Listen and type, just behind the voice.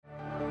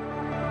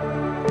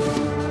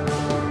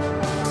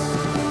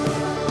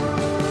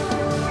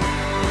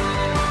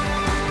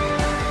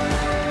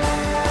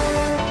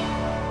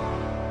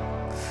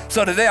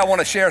So today I want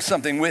to share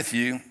something with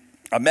you,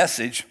 a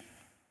message.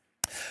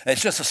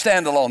 It's just a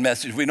standalone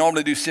message. We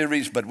normally do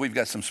series, but we've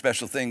got some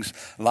special things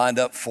lined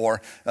up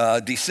for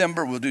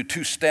December. We'll do 2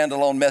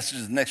 standalone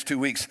messages the next 2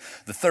 weeks.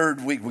 The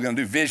third week, we're going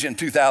to do Vision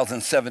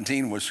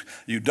 2017, which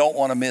you don't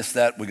want to miss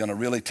that. We're going to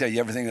really tell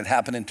you everything that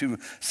happened in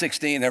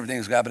 2016, everything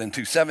that's happened in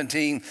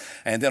 2017.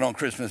 And then on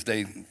Christmas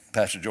Day,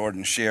 Pastor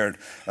Jordan shared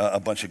a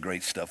bunch of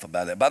great stuff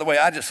about that. By the way,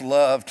 I just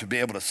love to be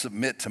able to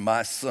submit to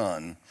my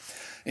son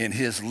in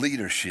his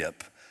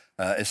leadership.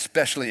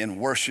 Especially in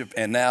worship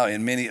and now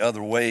in many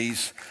other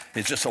ways.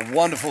 It's just a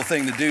wonderful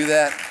thing to do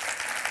that.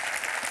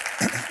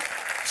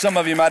 Some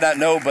of you might not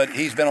know, but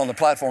he's been on the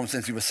platform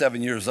since he was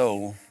 7 years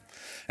old,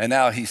 and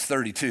now he's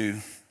 32.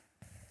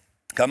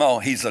 Come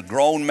on, he's a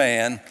grown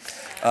man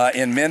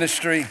in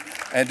ministry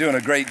and doing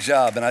a great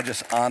job, and I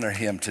just honor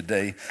him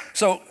today.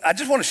 So I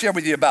just want to share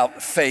with you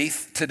about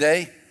faith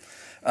today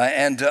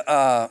and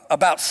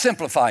about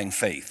simplifying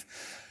faith.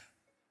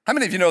 How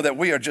many of you know that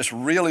we are just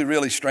really,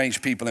 really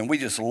strange people and we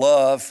just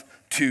love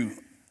to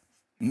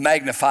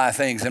magnify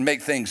things and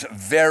make things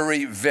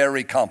very,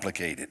 very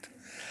complicated?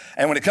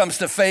 And when it comes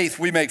to faith,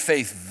 we make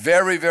faith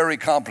very, very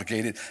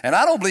complicated. And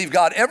I don't believe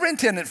God ever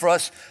intended for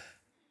us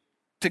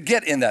to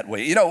get in that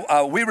way. You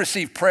know, we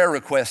receive prayer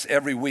requests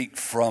every week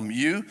from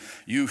you.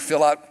 You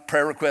fill out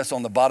prayer requests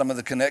on the bottom of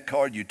the Connect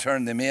card. You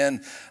turn them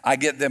in. I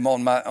get them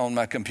on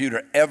my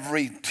computer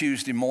every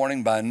Tuesday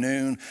morning by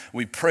noon.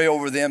 We pray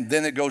over them.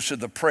 Then it goes to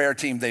the prayer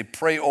team. They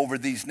pray over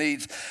these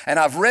needs. And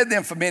I've read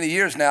them for many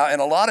years now. And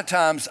a lot of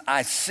times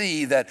I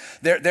see that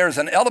there's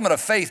an element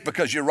of faith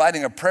because you're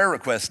writing a prayer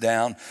request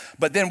down.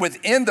 But then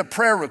within the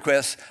prayer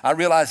request, I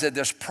realize that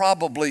there's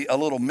probably a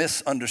little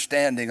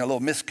misunderstanding, a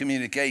little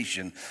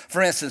miscommunication.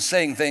 For instance,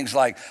 saying things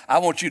like, I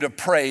want you to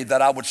pray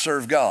that I would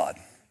serve God.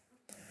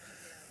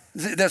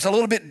 There's a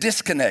little bit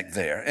disconnect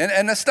there.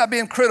 And that's not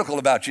being critical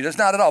about you. That's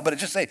not at all. But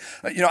it's just say,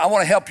 I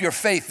want to help your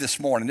faith this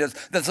morning.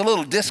 There's a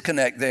little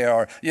disconnect there.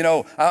 Or,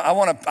 I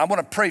want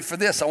to pray for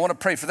this. I want to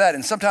pray for that.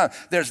 And sometimes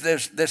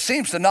there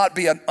seems to not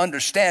be an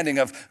understanding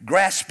of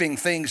grasping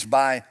things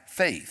by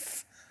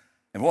faith.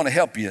 And we want to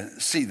help you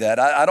see that.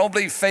 I don't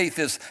believe faith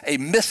is a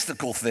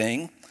mystical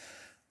thing,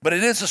 but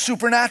it is a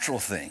supernatural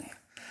thing.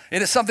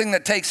 It is something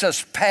that takes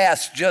us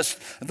past just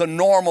the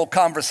normal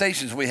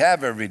conversations we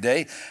have every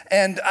day.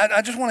 And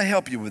I just want to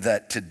help you with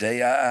that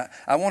today.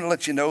 I want to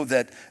let you know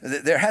that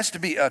there has to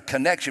be a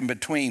connection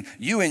between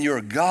you and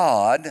your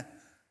God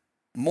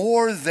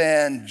more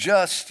than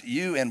just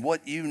you and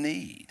what you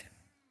need.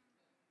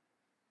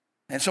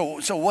 And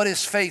so what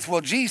is faith?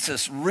 Well,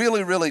 Jesus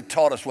really, really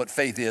taught us what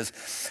faith is.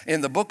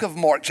 In the book of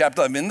Mark,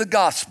 chapter 11, in the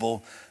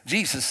gospel,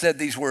 Jesus said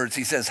these words.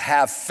 He says,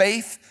 have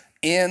faith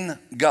in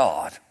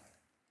God.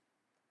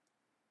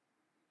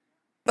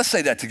 Let's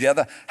say that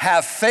together.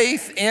 Have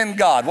faith in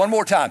God. One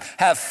more time.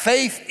 Have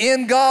faith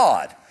in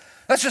God.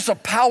 That's just a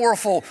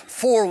powerful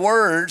 4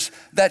 words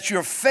that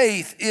your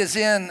faith is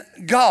in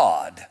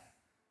God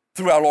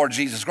through our Lord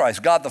Jesus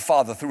Christ. God the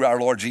Father through our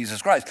Lord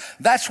Jesus Christ.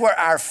 That's where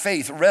our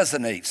faith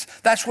resonates.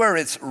 That's where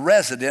it's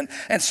resident.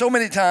 And so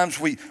many times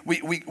we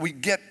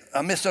get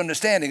a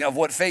misunderstanding of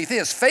what faith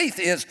is. Faith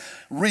is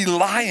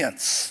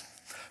reliance.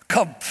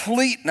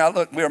 Complete, now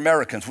look, we're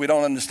Americans. We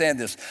don't understand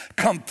this.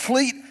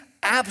 Complete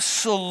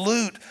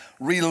absolute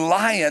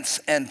reliance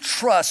and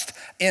trust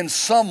in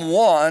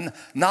someone,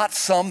 not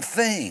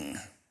something.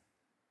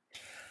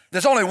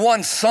 There's only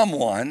one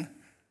someone.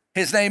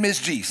 His name is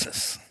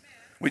Jesus.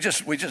 We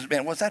just,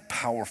 man, was that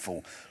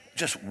powerful?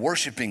 Just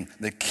worshiping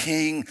the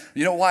King.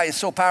 You know why it's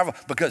so powerful?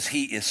 Because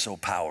he is so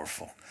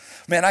powerful.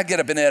 Man, I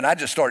get up in there and I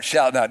just start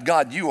shouting out,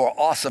 God, you are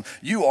awesome.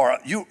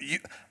 You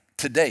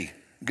today,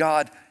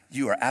 God,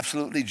 you are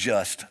absolutely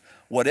just.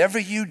 Whatever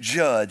you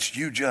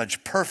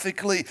judge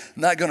perfectly.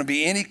 Not going to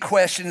be any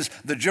questions.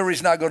 The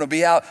jury's not going to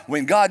be out.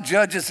 When God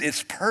judges,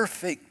 it's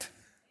perfect.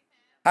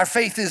 Our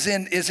faith is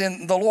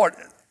in the Lord.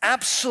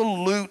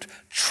 Absolute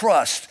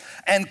trust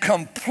and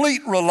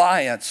complete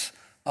reliance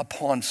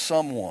upon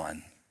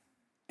someone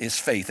is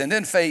faith. And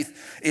then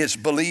faith is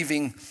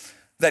believing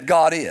that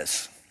God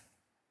is.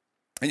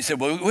 And you say,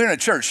 well, we're in a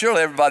church.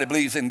 Surely everybody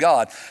believes in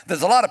God.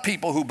 There's a lot of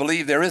people who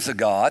believe there is a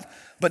God,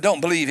 but don't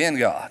believe in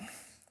God.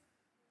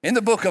 In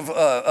the book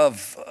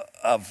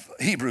of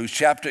Hebrews,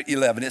 chapter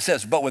 11, it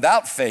says, but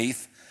without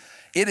faith,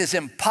 it is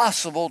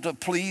impossible to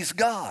please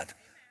God.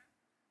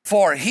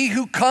 For he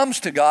who comes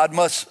to God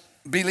must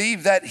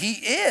believe that he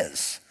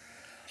is,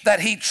 that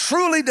he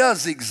truly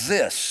does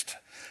exist,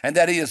 and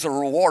that he is a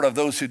reward of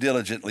those who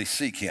diligently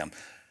seek him.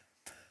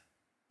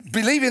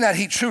 Believing that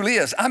he truly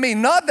is. I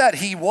mean, not that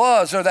he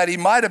was or that he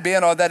might have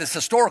been or that it's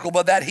historical,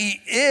 but that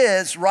he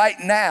is right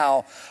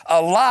now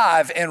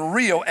alive and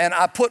real. And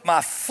I put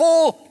my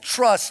full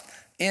trust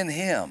in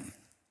him.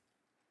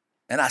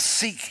 And I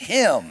seek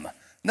him.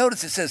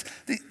 Notice it says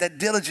that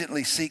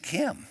diligently seek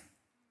him.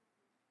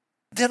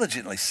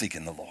 Diligently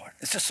seeking the Lord.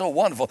 It's just so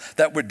wonderful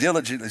that we're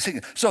diligently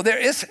seeking. So there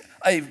is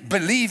a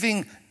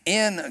believing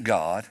in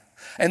God.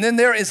 And then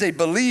there is a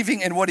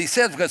believing in what he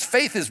says, because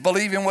faith is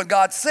believing what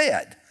God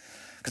said.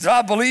 Because if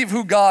I believe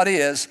who God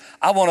is,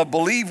 I want to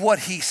believe what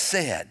he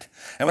said.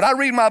 And when I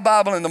read my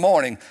Bible in the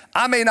morning,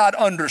 I may not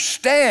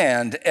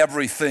understand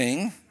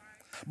everything,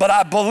 but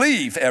I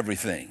believe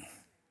everything.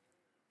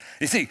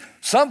 You see,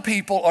 some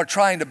people are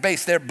trying to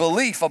base their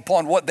belief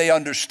upon what they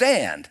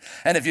understand.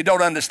 And if you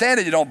don't understand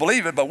it, you don't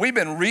believe it. But we've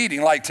been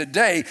reading, like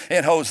today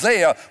in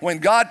Hosea, when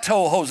God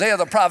told Hosea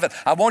the prophet,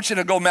 I want you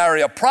to go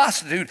marry a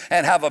prostitute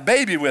and have a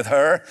baby with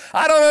her.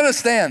 I don't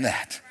understand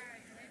that.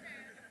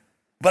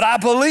 But I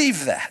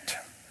believe that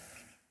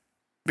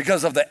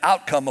because of the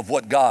outcome of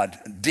what God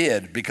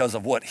did, because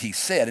of what he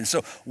said. And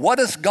so what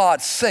does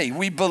God say?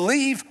 We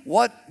believe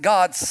what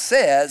God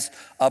says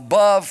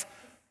above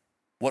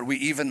what we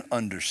even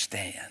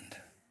understand.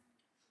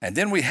 And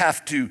then we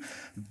have to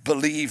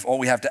believe, or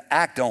we have to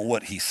act on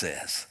what he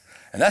says.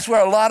 And that's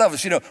where a lot of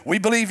us, we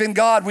believe in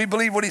God, we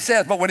believe what he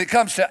says, but when it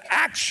comes to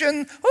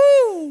action,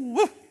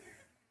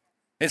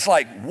 it's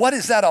like, what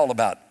is that all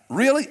about?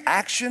 Really,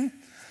 action?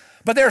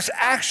 But there's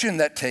action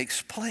that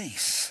takes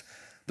place.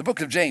 The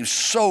book of James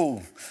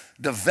so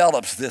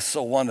develops this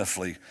so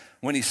wonderfully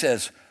when he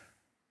says,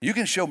 you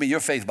can show me your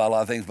faith by a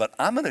lot of things, but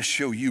I'm going to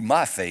show you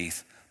my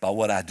faith by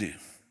what I do.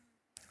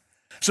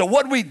 So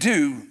what we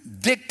do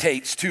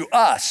dictates to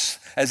us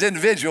as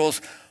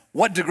individuals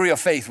what degree of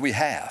faith we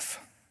have.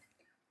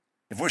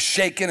 If we're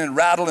shaking and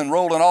rattling and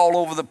rolling all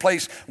over the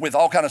place with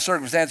all kinds of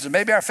circumstances,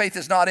 maybe our faith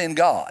is not in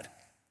God,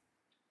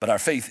 but our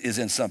faith is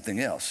in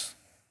something else.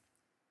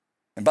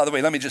 And by the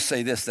way, let me just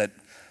say this, that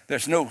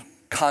there's no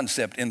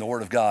concept in the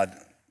Word of God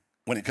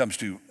when it comes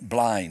to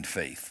blind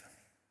faith.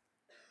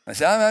 I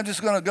say, I'm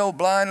just going to go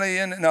blindly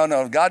in.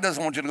 No, God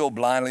doesn't want you to go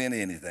blindly into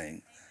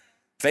anything.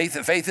 Faith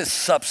is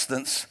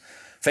substance.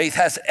 Faith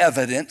has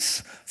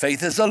evidence.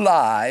 Faith is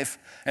alive.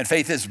 And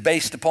faith is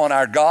based upon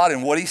our God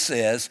and what he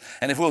says.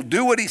 And if we'll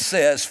do what he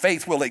says,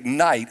 faith will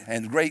ignite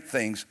and great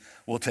things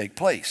will take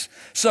place.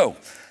 So,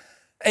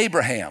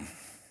 Abraham.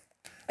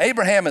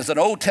 Abraham is an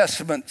Old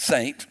Testament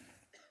saint.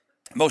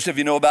 Most of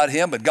you know about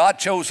him, but God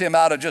chose him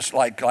out of just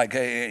like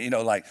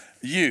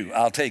you.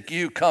 I'll take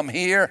you, come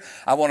here.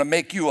 I want to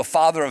make you a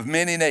father of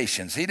many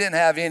nations. He didn't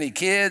have any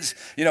kids.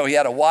 He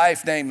had a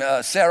wife named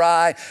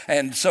Sarai,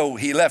 and so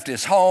he left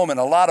his home and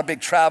a lot of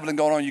big traveling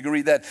going on. You can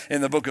read that in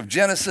the book of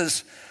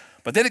Genesis.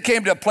 But then it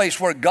came to a place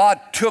where God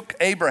took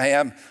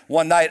Abraham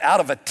one night out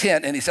of a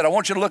tent and he said, I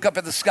want you to look up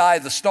at the sky,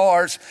 the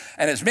stars,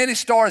 and as many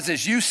stars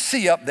as you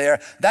see up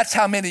there, that's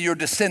how many of your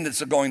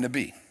descendants are going to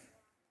be.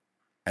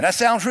 And that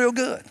sounds real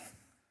good.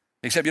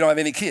 Except you don't have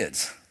any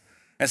kids.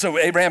 And so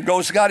Abraham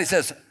goes to God. He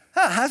says,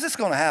 how's this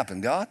going to happen,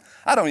 God?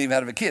 I don't even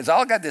have any kids.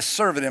 I got this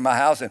servant in my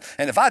house, and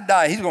if I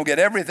die, he's going to get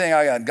everything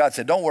I got. And God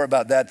said, don't worry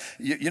about that.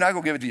 You're not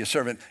going to give it to your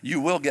servant.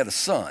 You will get a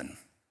son.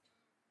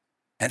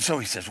 And so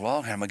he says,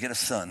 well, I'm going to get a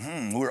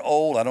son. We're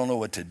old. I don't know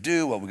what to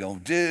do, what we're going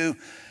to do.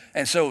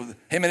 And so him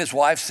and his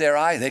wife,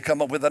 Sarai, they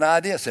come up with an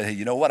idea. Said, hey,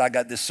 you know what? I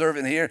got this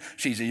servant here.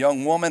 She's a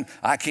young woman.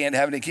 I can't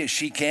have any kids.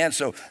 She can.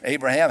 So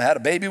Abraham had a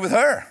baby with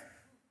her.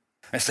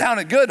 It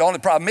sounded good. The only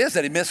problem is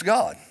that he missed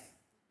God.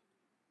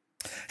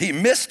 He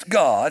missed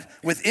God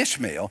with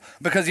Ishmael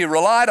because he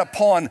relied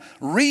upon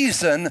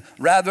reason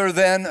rather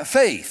than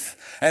faith.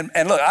 And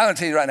look, I'm going to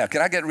tell you right now,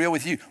 can I get real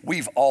with you?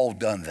 We've all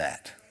done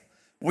that.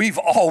 We've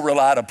all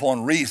relied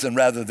upon reason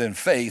rather than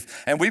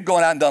faith. And we've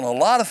gone out and done a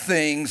lot of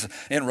things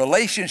in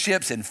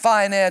relationships, in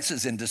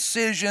finances, in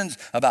decisions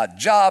about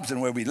jobs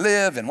and where we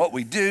live and what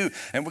we do.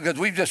 And because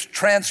we've just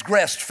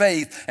transgressed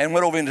faith and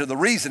went over into the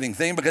reasoning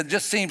thing because it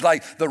just seems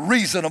like the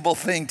reasonable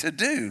thing to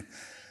do.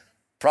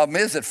 Problem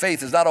is that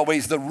faith is not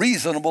always the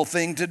reasonable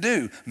thing to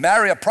do.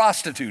 Marry a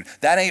prostitute,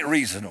 that ain't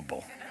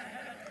reasonable.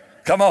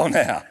 Come on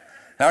now.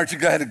 Aren't you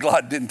glad that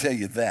God didn't tell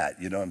you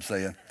that? You know what I'm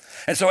saying?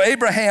 And so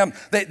Abraham,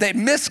 they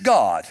miss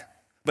God.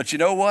 But you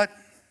know what?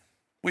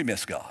 We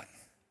miss God.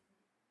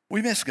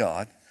 We miss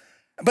God.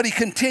 But he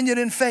continued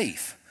in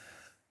faith.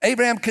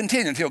 Abraham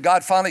continued until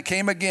God finally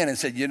came again and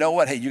said, you know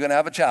what? Hey, you're going to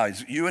have a child.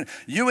 You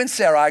and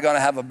Sarah are going to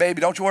have a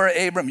baby. Don't you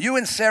worry, Abram. You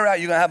and Sarah,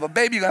 you're going to have a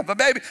baby. You're going to have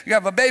a baby. You're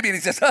going to have a baby. And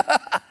he says,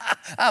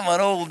 I'm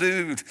an old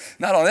dude.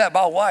 Not only that,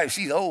 my wife,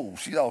 she's old.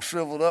 She's all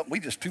shriveled up.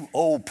 We just two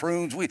old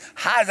prunes.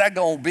 How's that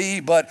going to be?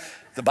 But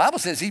the Bible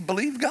says he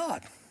believed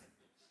God.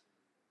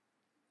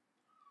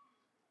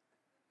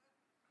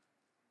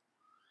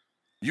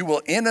 You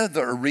will enter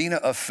the arena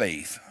of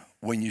faith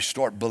when you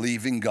start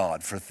believing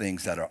God for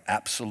things that are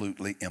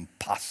absolutely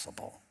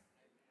impossible.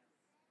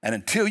 And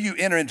until you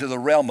enter into the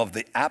realm of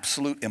the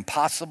absolute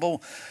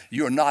impossible,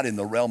 you're not in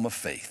the realm of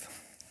faith.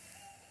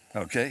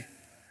 Okay?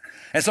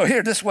 And so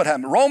here, this is what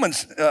happened.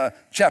 Romans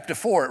chapter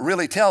 4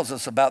 really tells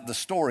us about the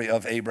story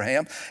of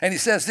Abraham. And he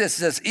says this,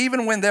 he says,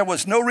 even when there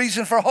was no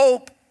reason for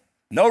hope,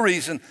 no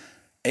reason,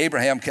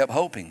 Abraham kept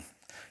hoping.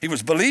 He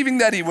was believing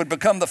that he would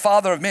become the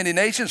father of many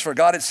nations, for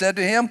God had said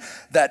to him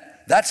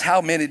that that's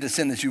how many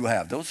descendants you will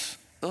have. Those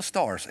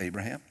stars,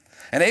 Abraham.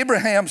 And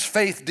Abraham's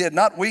faith did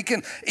not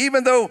weaken,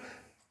 even though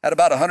at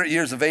about 100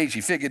 years of age,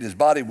 he figured his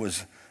body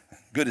was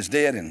good as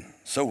dead, and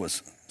so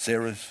was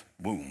Sarah's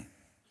womb.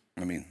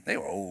 I mean, they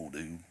were old,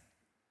 dude.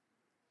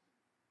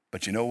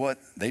 But you know what?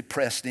 They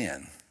pressed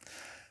in.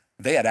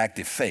 They had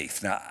active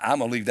faith. Now, I'm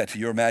going to leave that to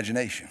your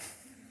imagination.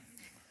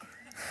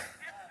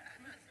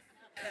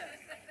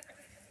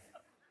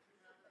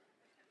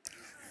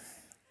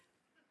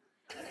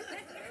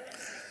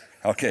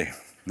 Okay,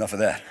 enough of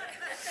that.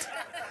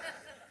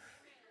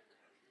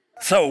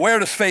 So where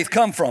does faith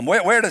come from?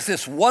 Where does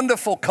this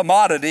wonderful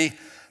commodity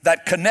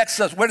that connects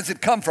us, where does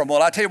it come from?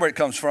 Well, I'll tell you where it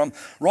comes from.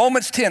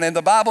 Romans 10, and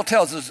the Bible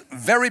tells us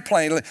very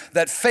plainly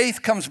that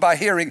faith comes by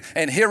hearing,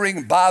 and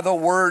hearing by the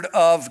word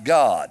of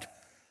God.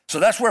 So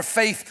that's where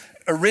faith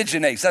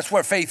originates. That's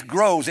where faith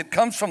grows. It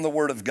comes from the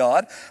word of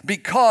God,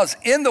 because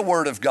in the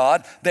word of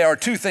God, there are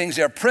two things.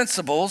 There are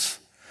principles.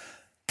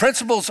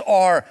 Principles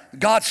are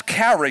God's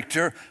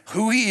character,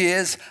 who he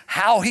is,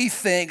 how he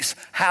thinks,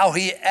 how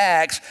he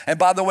acts. And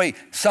by the way,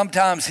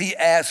 sometimes he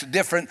acts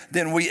different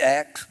than we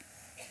act.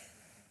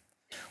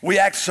 We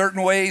act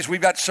certain ways,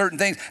 we've got certain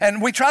things,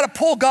 and we try to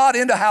pull God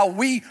into how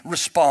we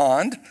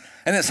respond,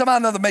 and then somehow or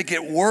another make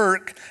it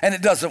work, and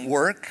it doesn't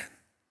work.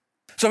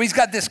 So he's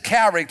got this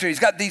character, he's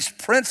got these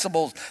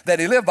principles that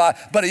he lives by,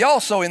 but he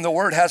also in the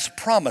word has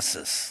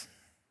promises.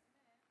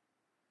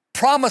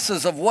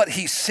 Promises of what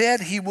he said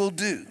he will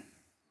do.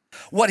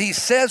 What he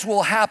says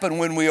will happen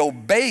when we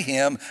obey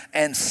him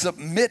and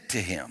submit to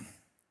him.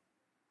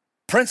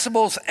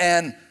 Principles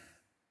and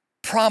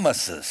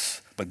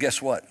promises. But guess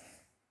what?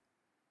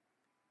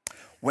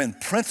 When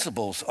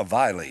principles are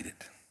violated,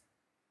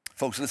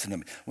 folks, listen to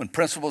me. When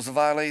principles are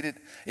violated,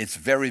 it's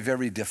very,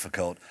 very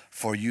difficult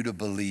for you to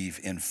believe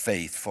in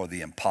faith for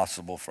the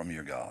impossible from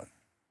your God.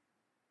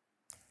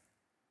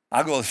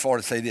 I'll go as far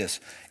to say this.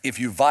 If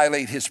you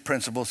violate his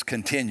principles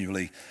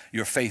continually,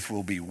 your faith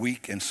will be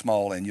weak and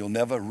small, and you'll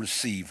never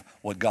receive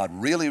what God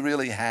really,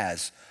 really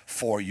has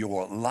for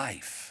your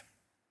life.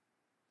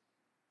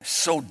 It's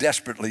so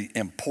desperately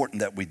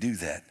important that we do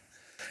that.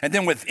 And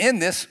then within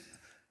this,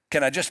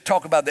 can I just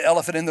talk about the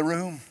elephant in the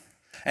room?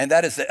 And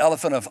that is the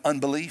elephant of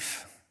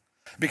unbelief.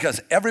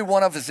 Because every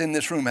one of us in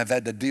this room have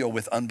had to deal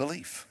with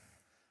unbelief.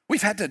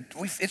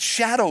 It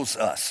shadows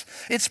us.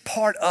 It's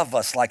part of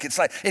us.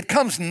 It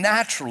comes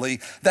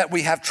naturally that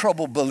we have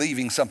trouble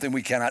believing something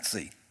we cannot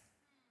see.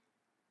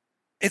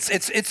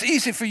 It's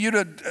easy for you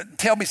to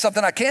tell me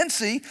something I can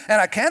see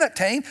and I can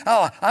attain.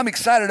 Oh, I'm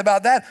excited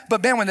about that.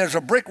 But man, when there's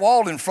a brick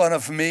wall in front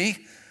of me,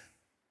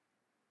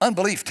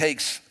 unbelief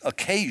takes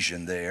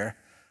occasion there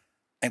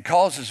and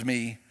causes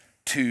me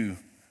to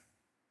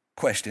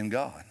question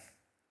God.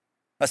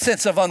 A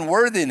sense of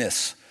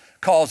unworthiness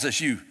causes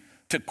you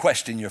to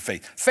question your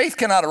faith. Faith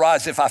cannot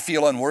arise if I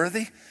feel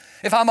unworthy.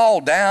 If I'm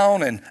all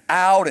down and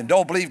out and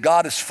don't believe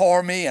God is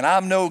for me and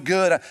I'm no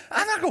good,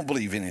 I'm not going to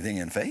believe anything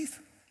in faith.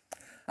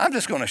 I'm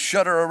just going to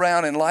shudder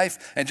around in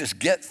life and just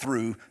get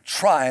through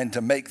trying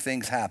to make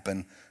things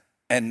happen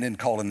and then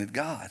calling it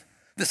God.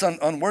 This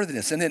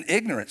unworthiness, and then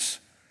ignorance.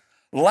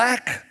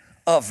 Lack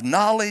of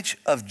knowledge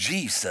of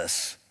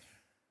Jesus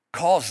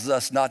causes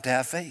us not to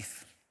have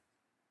faith.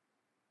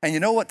 And you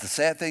know what the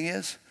sad thing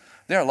is?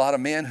 There are a lot of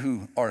men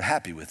who are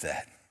happy with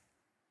that.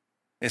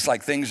 It's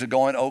like things are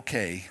going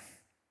okay.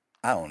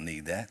 I don't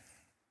need that.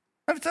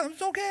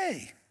 It's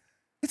okay.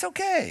 It's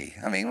okay.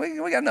 I mean,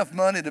 we got enough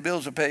money, the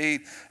bills are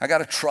paid. I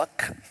got a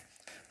truck.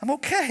 I'm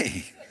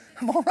okay.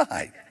 I'm all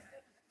right.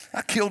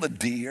 I killed a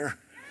deer,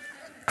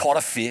 caught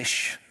a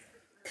fish,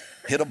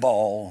 hit a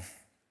ball,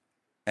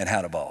 and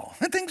had a ball.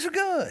 And things are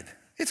good.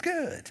 It's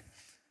good.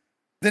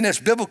 Then there's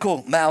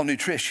biblical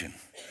malnutrition.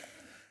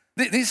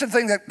 These are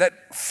things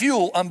that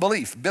fuel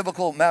unbelief.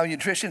 Biblical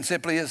malnutrition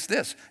simply is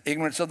this: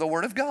 ignorance of the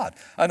word of God.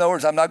 In other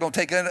words, I'm not going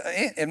to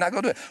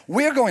do it.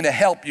 We're going to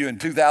help you in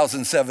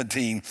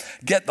 2017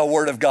 get the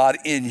word of God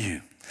in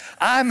you.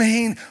 I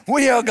mean,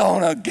 we are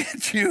going to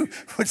get you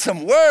with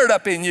some word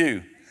up in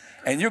you,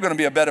 and you're going to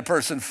be a better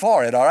person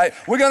for it, all right?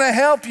 We're going to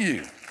help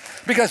you.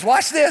 Because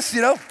watch this,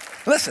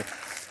 listen,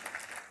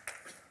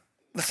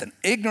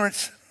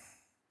 ignorance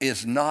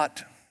is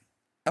not,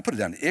 I put it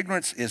down,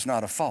 ignorance is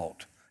not a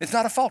fault. It's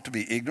not a fault to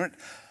be ignorant,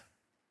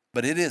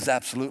 but it is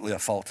absolutely a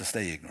fault to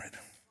stay ignorant.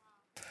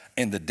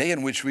 In the day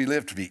in which we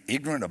live, to be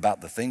ignorant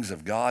about the things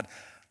of God,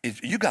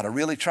 you got to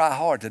really try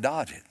hard to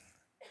dodge it.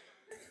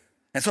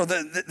 And so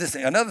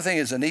another thing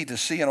is a need to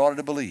see in order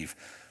to believe.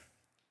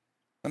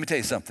 Let me tell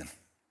you something.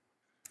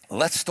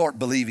 Let's start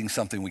believing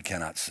something we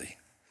cannot see.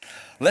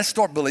 Let's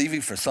start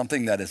believing for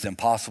something that is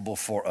impossible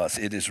for us.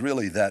 It is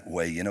really that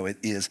way. It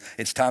is.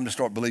 It's time to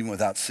start believing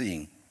without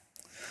seeing.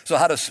 So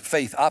how does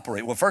faith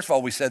operate? Well, first of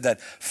all, we said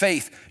that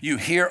faith, you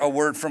hear a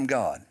word from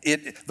God.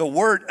 The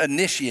word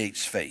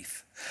initiates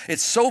faith.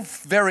 It's so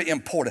very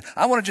important.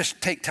 I want to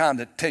just take time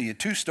to tell you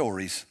two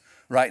stories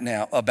right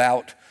now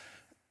about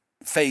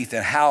faith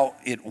and how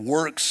it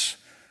works,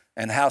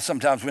 and how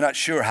sometimes we're not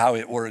sure how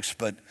it works,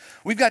 but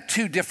we've got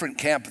three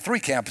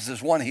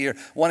campuses, one here,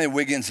 one in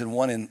Wiggins, and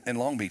one in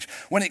Long Beach.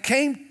 When it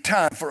came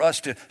time for us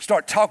to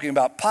start talking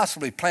about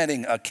possibly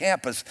planting a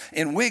campus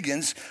in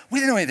Wiggins, we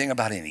didn't know anything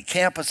about any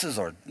campuses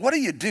or what do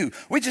you do?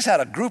 We just had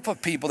a group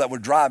of people that were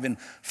driving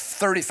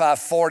 35,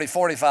 40,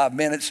 45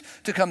 minutes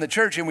to come to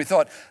church, and we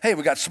thought, hey,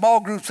 we got small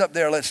groups up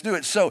there, let's do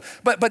it. So,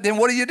 but then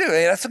what do you do?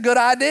 Hey, that's a good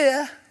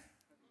idea.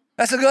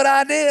 That's a good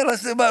idea.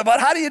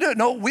 But how do you do it?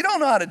 No, we don't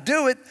know how to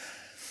do it.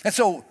 And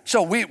so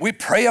we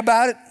pray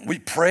about it. We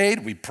prayed.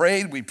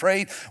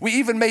 We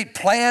even made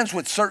plans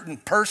with certain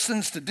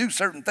persons to do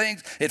certain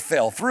things. It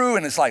fell through,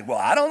 and it's like, well,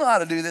 I don't know how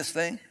to do this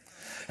thing.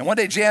 And one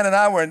day, Jan and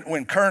I were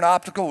in Kern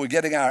Optical. We're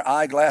getting our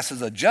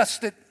eyeglasses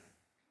adjusted.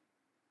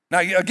 Now,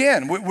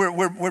 again,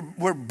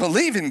 we're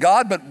believing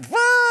God, but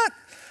what?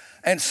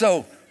 And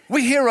so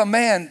we hear a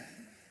man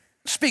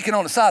speaking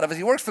on the side of us.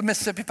 He works for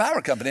Mississippi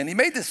Power Company, and he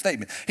made this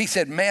statement. He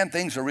said, man,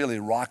 things are really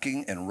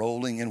rocking and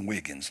rolling in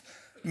Wiggins,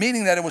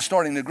 meaning that it was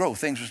starting to grow.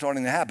 Things were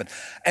starting to happen.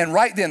 And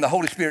right then, the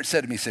Holy Spirit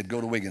said to me, he said,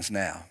 go to Wiggins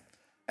now.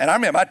 And I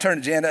remember I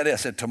turned to Jan that day. I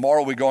said,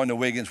 tomorrow we're going to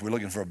Wiggins. We're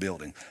looking for a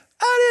building.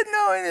 I didn't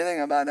know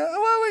anything about that.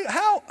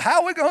 Well, how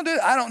are we going to do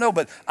it? I don't know,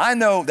 but I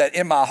know that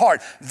in my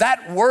heart,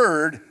 that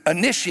word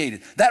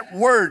initiated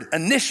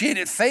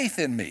faith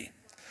in me.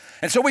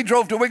 And so we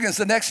drove to Wiggins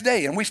the next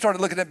day, and we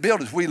started looking at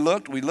buildings. We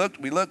looked. And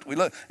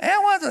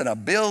there wasn't a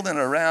building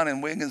around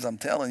in Wiggins, I'm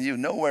telling you,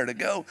 nowhere to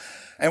go.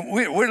 And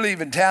we're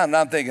leaving town, and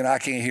I'm thinking, I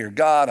can't hear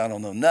God. I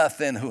don't know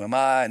nothing. Who am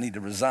I? I need to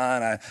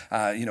resign.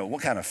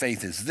 What kind of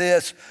faith is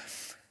this?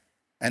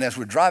 And as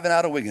we're driving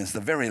out of Wiggins,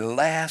 the very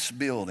last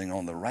building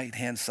on the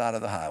right-hand side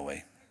of the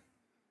highway,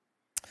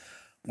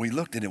 we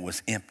looked and it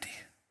was empty.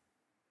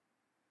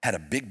 Had a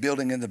big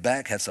building in the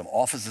back, had some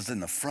offices in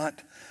the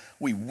front.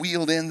 We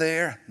wheeled in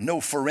there,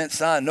 no for rent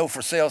sign, no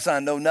for sale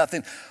sign, no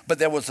nothing. But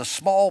there was a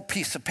small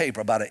piece of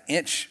paper about 1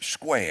 inch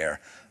square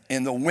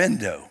in the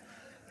window,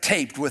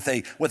 taped with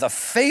a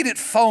faded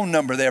phone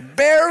number there.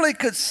 Barely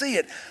could see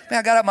it. Man,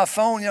 I got out my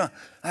phone,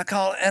 I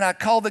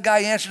called the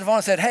guy, he answered the phone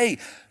and said, hey,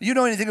 you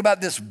know anything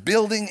about this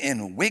building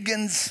in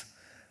Wiggins?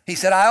 He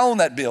said, I own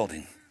that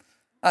building.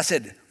 I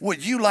said,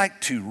 would you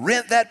like to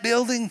rent that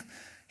building?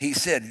 He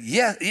said,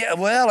 yeah,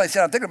 well, I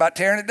said, I'm thinking about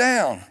tearing it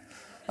down.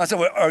 I said,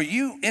 well, are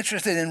you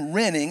interested in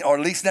renting or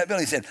leasing that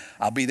building? He said,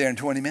 I'll be there in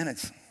 20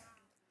 minutes.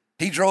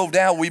 He drove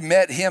down, we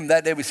met him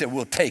that day, we said,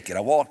 we'll take it. I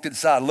walked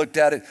inside, looked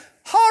at it,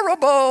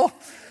 horrible.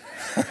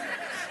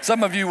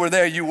 Some of you were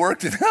there, you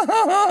worked it.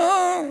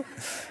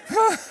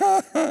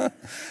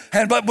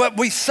 But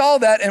we saw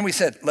that and we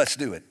said, let's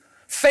do it.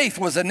 Faith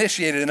was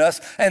initiated in us.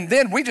 And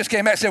then we just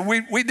came back and said,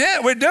 we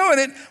did, we're doing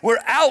it.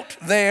 We're out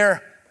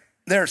there.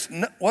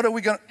 What are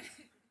we going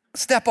to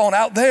step on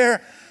out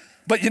there?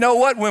 But you know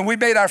what? When we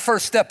made our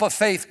first step of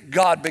faith,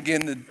 God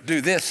began to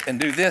do this and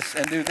do this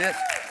and do this.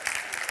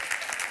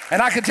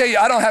 And I can tell you,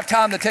 I don't have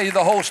time to tell you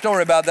the whole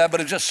story about that, but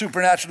it's just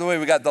supernatural the way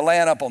we got the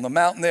land up on the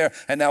mountain there,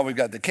 and now we've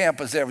got the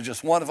campus there. It was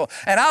just wonderful.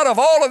 And out of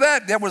all of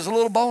that, there was a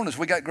little bonus.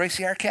 We got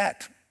Gracie, our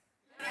cat.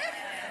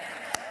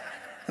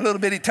 A little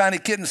bitty tiny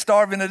kitten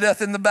starving to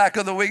death in the back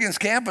of the Wiggins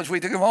campus. We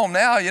took him home.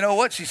 Now, you know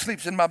what? She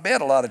sleeps in my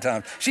bed a lot of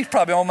times. She's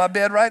probably on my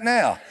bed right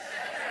now.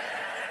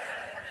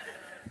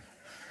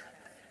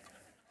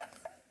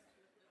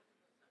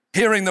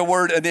 Hearing the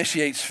word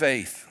initiates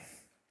faith.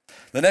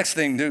 The next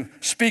thing,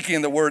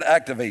 speaking the word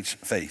activates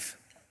faith.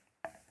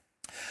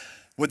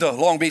 With the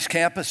Long Beach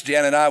campus,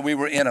 Jan and I, we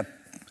were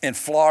in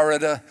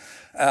Florida.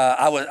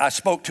 I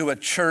spoke to a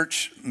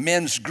church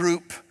men's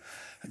group.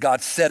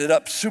 God set it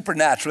up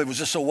supernaturally. It was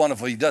just so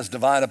wonderful. He does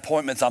divine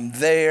appointments. I'm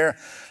there.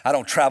 I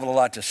don't travel a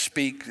lot to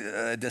speak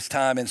at this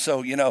time. And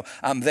so,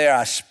 I'm there.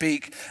 I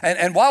speak.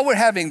 And while we're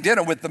having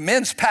dinner with the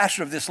men's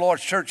pastor of this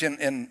large church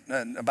in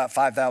about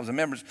 5,000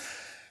 members,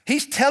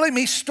 he's telling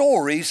me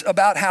stories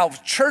about how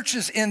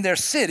churches in their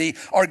city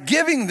are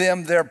giving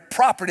them their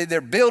property, their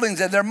buildings,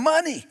 and their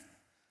money.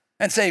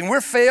 And saying, we're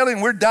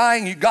failing, we're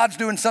dying, God's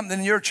doing something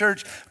in your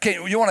church. Okay,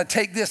 you want to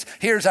take this?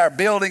 Here's our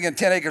building and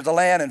 10 acres of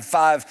land and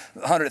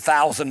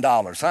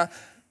 $500,000, huh?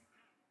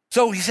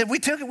 So he said, we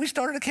took it, we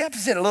started a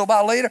campus. He said, a little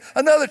while later,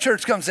 another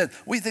church comes and said,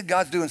 we think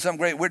God's doing something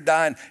great, we're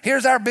dying.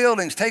 Here's our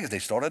buildings, take it. They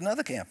started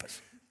another campus.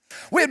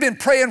 We had been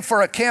praying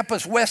for a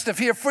campus west of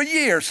here for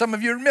years. Some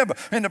of you remember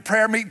in the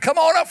prayer meeting, come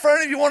on up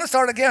front if you want to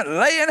start a campus.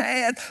 Lay in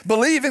hand,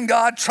 believe in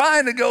God,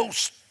 trying to go,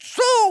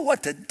 so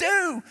what to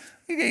do?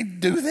 You can't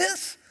do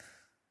this.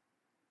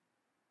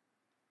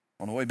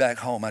 On the way back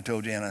home, I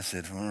told Jan, I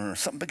said,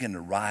 something began to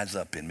rise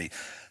up in me.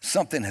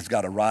 Something has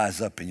got to rise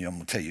up in you. I'm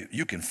going to tell you,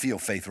 you can feel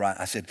faith rise.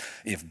 I said,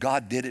 if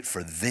God did it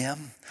for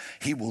them,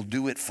 he will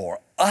do it for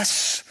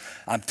us.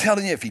 I'm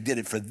telling you, if he did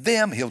it for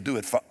them, he'll do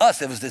it for us.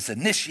 There was this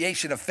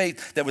initiation of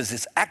faith. There was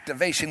this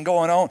activation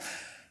going on.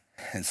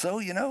 And so,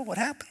 you know what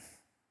happened?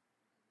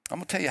 I'm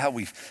going to tell you how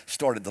we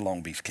started the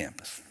Long Beach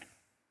campus.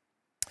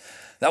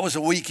 That was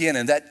a weekend,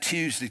 and that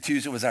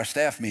Tuesday was our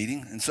staff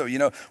meeting. And so,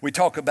 we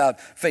talk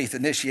about faith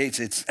initiates,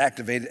 it's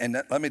activated, and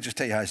let me just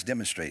tell you how it's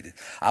demonstrated.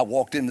 I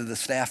walked into the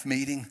staff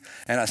meeting,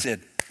 and I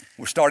said,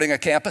 we're starting a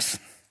campus.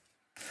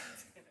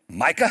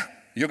 Micah,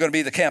 you're going to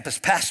be the campus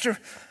pastor.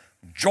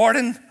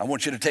 Jordan, I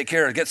want you to take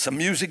care of, get some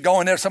music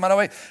going there some other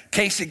way.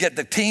 Casey, get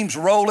the teams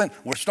rolling.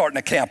 We're starting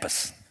a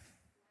campus.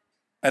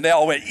 And they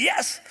all went,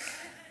 yes.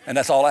 And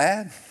that's all I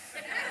had.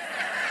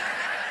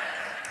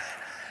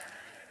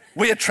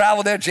 We had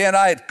traveled there. Jan and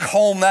I had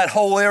combed that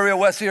whole area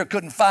west here,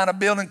 couldn't find a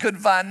building, couldn't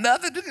find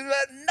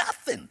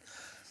nothing.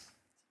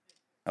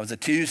 That was a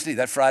Tuesday.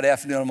 That Friday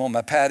afternoon, I'm on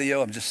my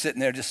patio. I'm just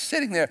sitting there.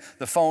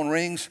 The phone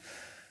rings.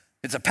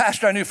 It's a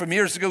pastor I knew from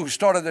years ago who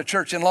started a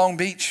church in Long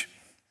Beach.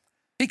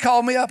 He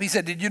called me up. He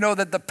said, did you know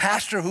that the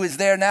pastor who is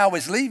there now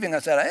is leaving? I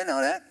said, I didn't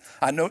know that.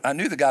 I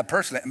knew the guy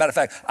personally. Matter of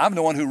fact, I'm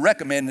the one who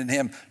recommended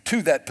him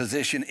to that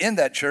position in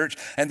that church.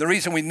 And the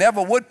reason we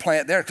never would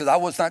plant there, because I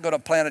was not going to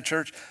plant a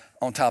church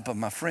on top of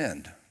my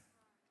friend.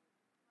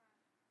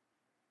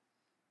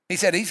 He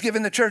said, he's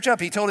giving the church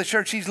up. He told his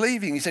church he's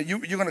leaving. He said, you're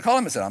going to call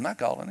him? I said, I'm not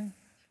calling him.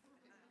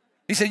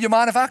 He said, you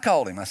mind if I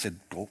called him? I said,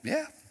 oh,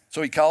 yeah.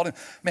 So he called him.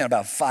 Man,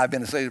 about 5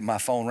 minutes later, my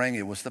phone rang.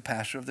 It was the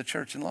pastor of the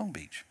church in Long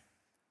Beach.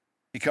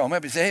 He called me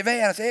up. He said, hey,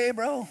 man. I said, hey,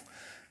 bro.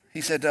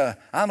 He said,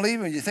 I'm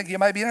leaving. You think you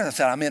might be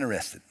interested? I said, I'm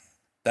interested.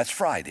 That's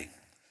Friday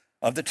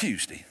of the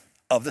Tuesday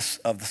of the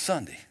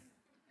Sunday.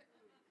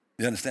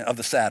 You understand? Of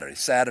the Saturday.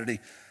 Saturday,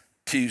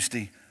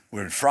 Tuesday.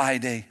 We're in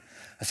Friday.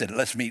 I said,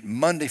 let's meet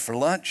Monday for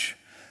lunch.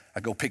 I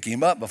go pick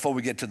him up. Before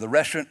we get to the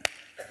restaurant,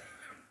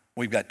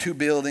 we've got 2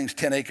 buildings,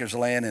 10 acres of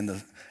land in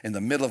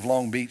the middle of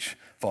Long Beach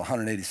for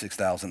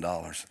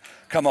 $186,000.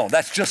 Come on,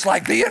 that's just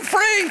like being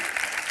free.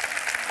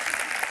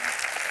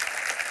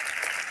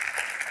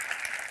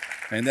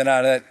 And then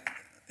out of that,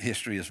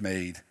 history is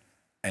made,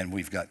 and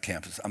we've got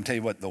campus. I'm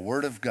telling you what, the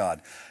Word of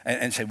God,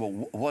 and say,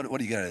 well, what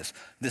do you get out of this?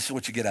 This is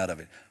what you get out of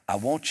it. I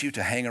want you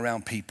to hang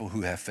around people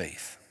who have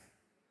faith.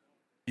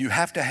 You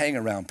have to hang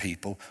around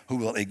people who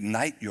will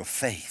ignite your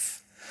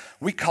faith.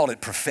 We call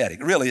it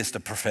prophetic. Really, it's the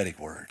prophetic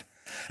word.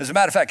 As a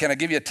matter of fact, can I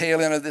give you a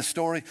tail end of this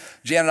story?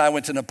 Jan and I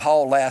went to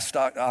Nepal last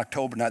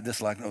October,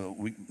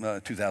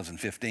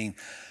 2015.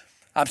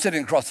 I'm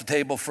sitting across the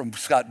table from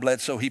Scott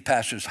Bledsoe. He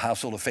pastors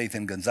Household of Faith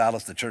in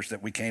Gonzales, the church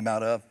that we came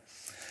out of.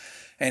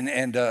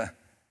 And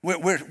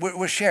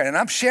we're sharing, and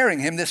I'm sharing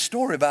him this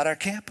story about our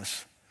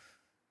campus.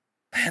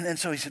 And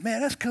so he said,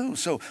 man, that's cool.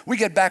 So we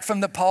get back from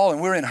Nepal,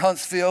 and we're in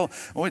Huntsville,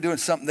 and we're doing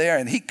something there,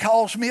 and he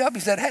calls me up.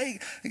 He said, hey,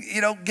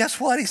 guess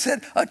what? He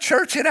said, a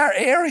church in our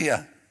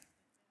area.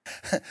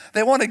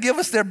 They want to give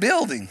us their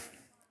building.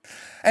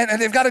 And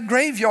they've got a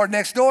graveyard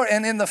next door,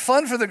 and in the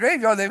fund for the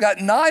graveyard, they've got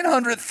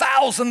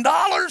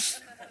 $900,000.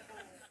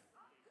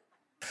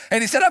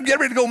 And he said, I'm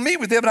getting ready to go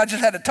meet with them, and I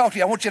just had to talk to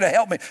you. I want you to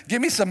help me.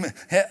 Give me some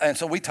help. And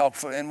so we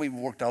talked, and we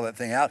worked all that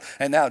thing out.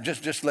 And now,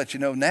 just to let you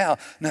know now,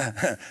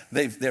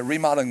 they're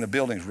remodeling the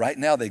buildings. Right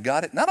now, they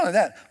got it. Not only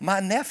that, my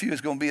nephew is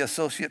going to be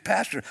associate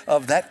pastor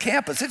of that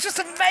campus. It's just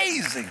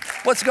amazing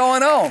what's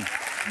going on.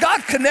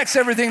 God connects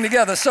everything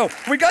together. So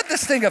we got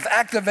this thing of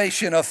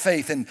activation of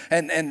faith and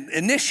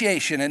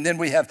initiation, and then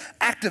we have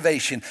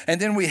activation, and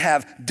then we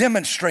have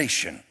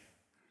demonstration.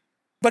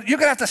 But you're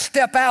going to have to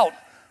step out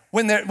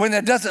when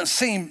there doesn't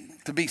seem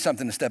to be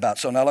something to step out.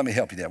 So now let me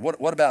help you there.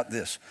 What about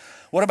this?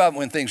 What about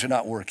when things are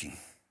not working?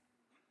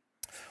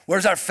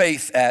 Where's our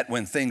faith at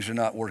when things are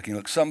not working?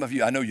 Look, some of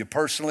you, I know you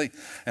personally,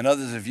 and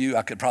others of you,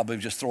 I could probably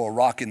just throw a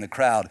rock in the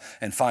crowd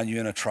and find you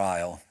in a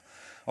trial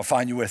or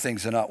find you where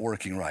things are not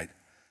working right.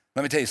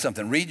 Let me tell you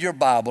something. Read your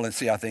Bible and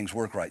see how things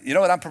work right. You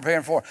know what I'm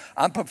preparing for?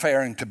 I'm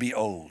preparing to be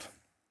old.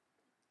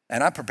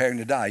 And I'm preparing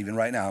to die even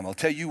right now. I'm going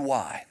to tell you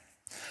why.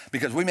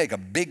 Because we make a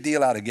big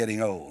deal out of getting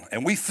old.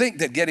 And we think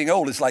that getting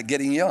old is like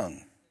getting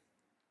young.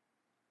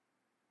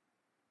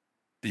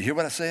 Do you hear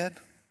what I said?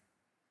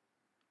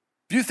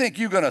 If you think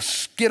you're going to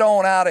skid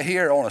on out of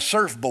here on a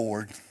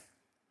surfboard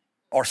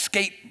or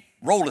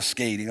roller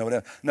skating or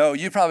whatever, no,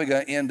 you're probably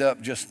going to end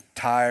up just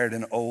tired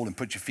and old and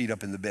put your feet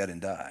up in the bed and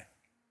die.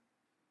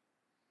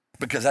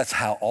 Because that's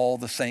how all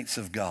the saints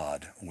of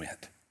God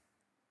went.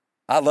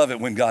 I love it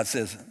when God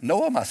says,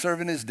 Noah, my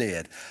servant, is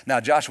dead. Now,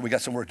 Joshua, we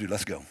got some work to do.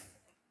 Let's go.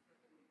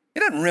 He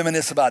doesn't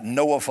reminisce about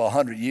Noah for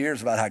 100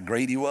 years, about how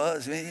great he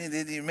was. Man,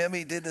 did you remember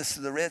he did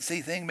the Red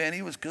Sea thing? Man,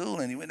 he was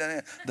cool, and he went down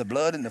there, the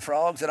blood and the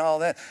frogs and all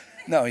that.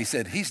 No, he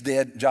said, he's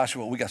dead.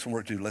 Joshua, we got some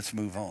work to do. Let's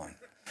move on.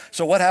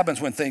 So what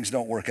happens when things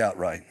don't work out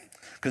right?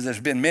 Because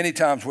there's been many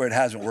times where it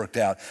hasn't worked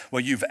out,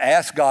 where you've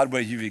asked God,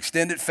 where you've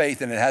extended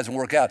faith and it hasn't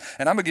worked out.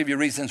 And I'm going to give you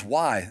reasons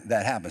why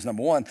that happens.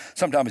 Number one,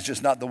 sometimes it's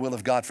just not the will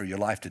of God for your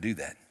life to do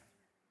that.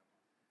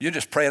 You're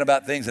just praying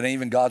about things that ain't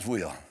even God's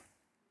will.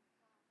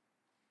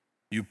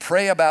 You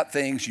pray about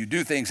things, you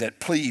do things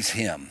that please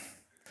him.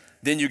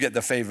 Then you get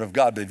the favor of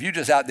God. But if you're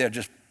just out there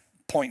just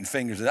pointing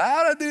fingers,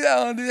 I want to do that,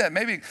 I want to do that.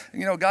 Maybe,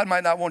 God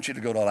might not want you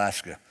to go to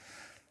Alaska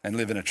and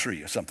live in a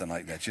tree or something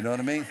like that. You know what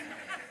I mean?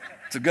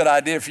 It's a good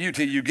idea for you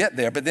till you get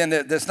there. But then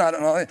it's not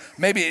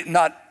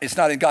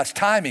in God's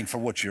timing for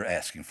what you're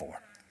asking for.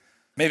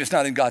 Maybe it's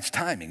not in God's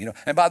timing.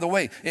 And by the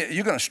way,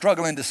 you're going to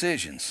struggle in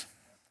decisions.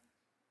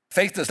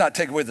 Faith does not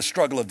take away the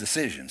struggle of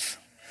decisions.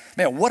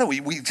 Man, what do we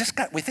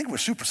think we're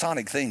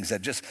supersonic things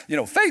that just,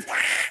 faith.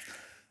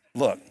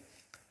 Look,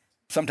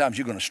 sometimes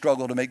you're going to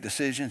struggle to make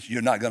decisions.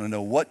 You're not going to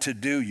know what to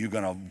do. You're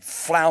going to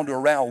flounder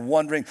around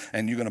wondering,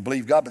 and you're going to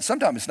believe God. But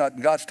sometimes it's not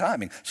in God's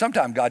timing.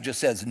 Sometimes God just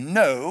says,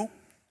 no.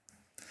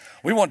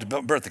 We want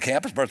to birth the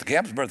campus.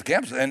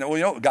 And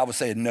God was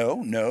saying,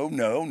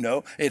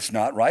 no, it's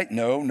not right.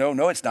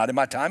 No, it's not in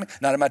my timing,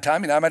 not in my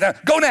timing.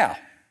 Go now.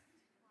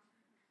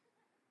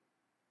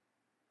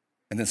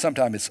 And then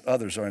sometimes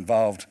others are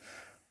involved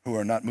who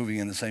are not moving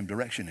in the same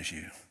direction as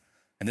you.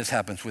 And this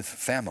happens with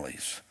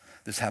families.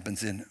 This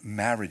happens in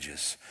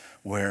marriages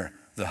where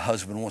the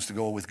husband wants to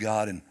go with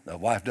God and the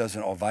wife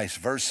doesn't, or vice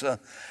versa.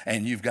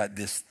 And you've got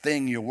this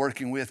thing you're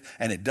working with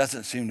and it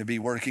doesn't seem to be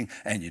working,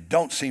 and you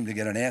don't seem to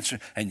get an answer,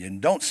 and you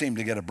don't seem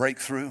to get a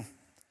breakthrough.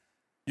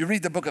 You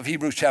read the book of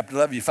Hebrews chapter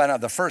 11, you find out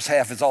the first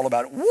half is all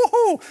about,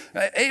 woohoo,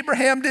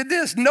 Abraham did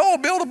this, Noah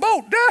built a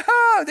boat,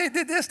 they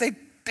did this,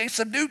 they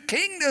subdued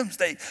kingdoms,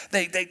 they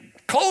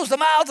closed the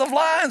mouths of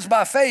lions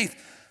by faith.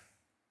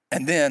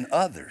 And then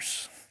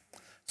others.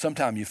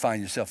 Sometimes you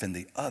find yourself in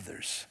the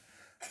others.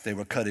 They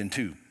were cut in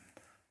two,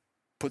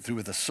 put through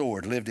with a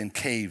sword, lived in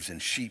caves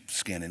and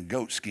sheepskin and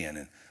goatskin.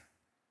 And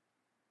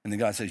then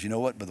God says, you know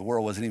what? But the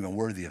world wasn't even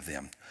worthy of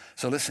them.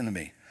 So listen to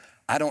me.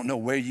 I don't know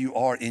where you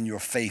are in your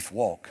faith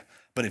walk,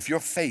 but if your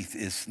faith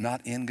is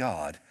not in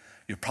God,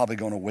 you're probably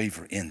going to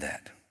waver in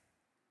that.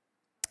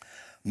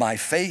 My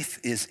faith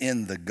is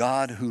in the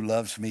God who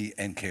loves me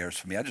and cares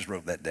for me. I just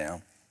wrote that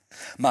down.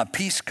 My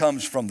peace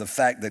comes from the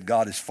fact that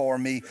God is for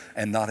me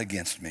and not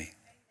against me.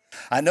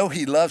 I know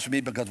he loves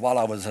me because while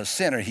I was a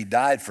sinner, he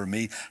died for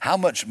me. How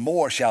much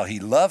more shall he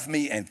love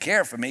me and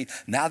care for me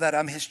now that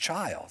I'm his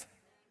child?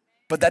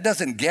 But that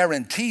doesn't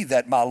guarantee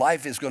that my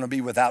life is going to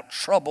be without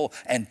trouble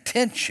and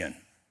tension.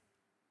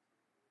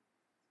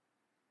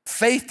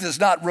 Faith does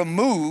not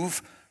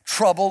remove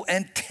trouble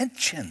and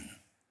tension.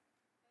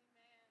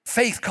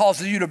 Faith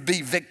causes you to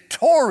be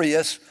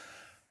victorious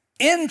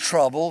in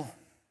trouble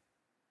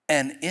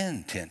and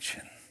in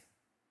tension.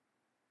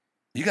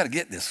 You got to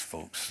get this,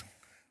 folks.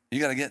 You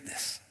got to get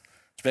this,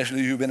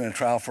 especially you've been in a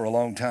trial for a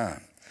long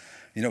time.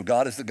 You know,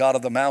 God is the God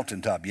of the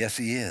mountaintop. Yes,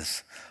 he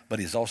is. But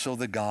he's also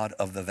the God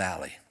of the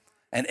valley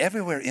and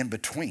everywhere in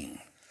between.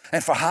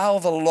 And for how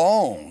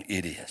long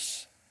it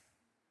is.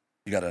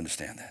 You got to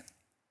understand that.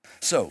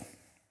 So,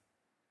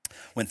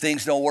 when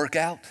things don't work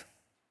out,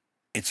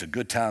 it's a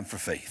good time for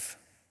faith.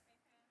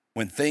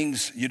 When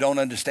things you don't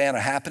understand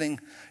are happening,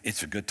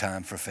 it's a good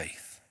time for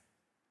faith.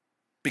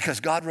 Because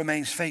God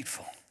remains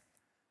faithful.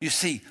 You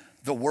see,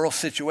 the world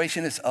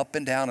situation is up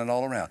and down and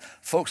all around.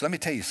 Folks, let me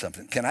tell you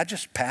something. Can I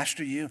just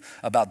pastor you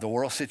about the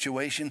world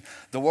situation?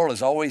 The world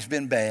has always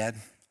been bad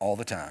all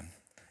the time.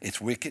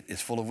 It's wicked.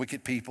 It's full of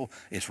wicked people.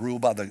 It's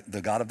ruled by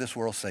the God of this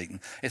world, Satan.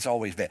 It's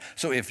always bad.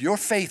 So if your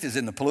faith is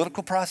in the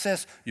political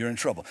process, you're in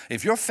trouble.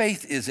 If your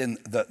faith is in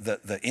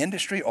the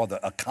industry or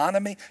the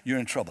economy, you're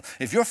in trouble.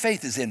 If your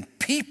faith is in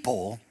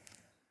people,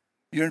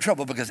 you're in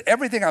trouble, because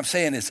everything I'm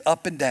saying is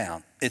up and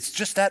down. It's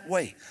just that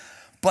way.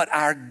 But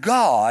our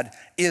God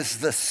is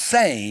the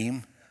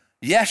same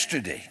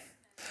yesterday,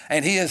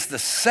 and he is the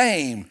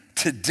same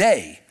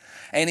today,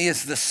 and he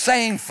is the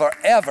same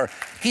forever.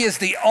 He is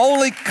the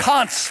only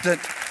constant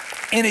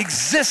in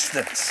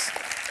existence.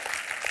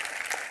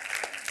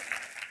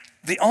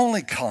 The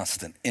only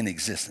constant in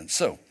existence.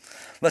 So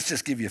let's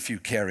just give you a few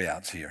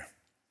carryouts here.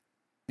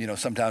 You know,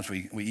 sometimes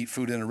we eat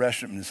food in a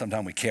restaurant and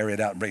sometimes we carry it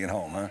out and bring it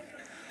home, huh?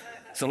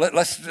 So let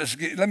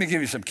me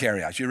give you some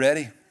carryouts. You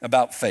ready?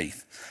 About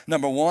faith.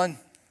 Number one,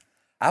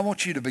 I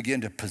want you to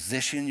begin to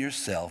position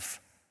yourself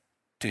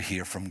to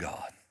hear from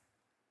God.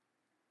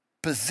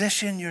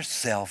 Position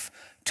yourself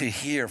to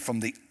hear from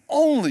the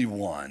only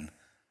one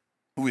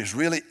who is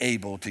really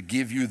able to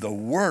give you the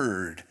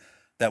word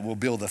that will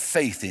build a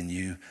faith in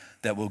you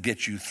that will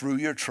get you through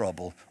your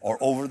trouble or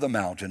over the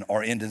mountain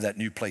or into that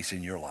new place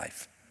in your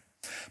life.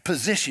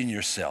 Position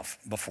yourself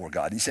before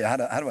God. And you say, how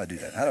do I do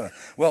that?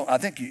 Well, I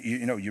think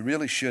you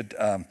really should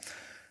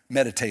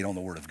meditate on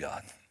the Word of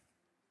God.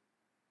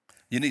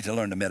 You need to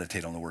learn to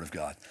meditate on the Word of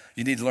God.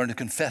 You need to learn to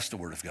confess the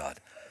Word of God.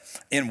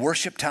 In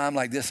worship time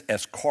like this,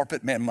 as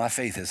corporate men, my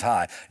faith is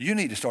high. You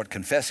need to start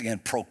confessing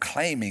and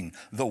proclaiming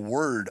the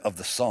word of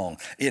the song.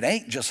 It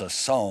ain't just a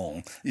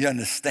song, you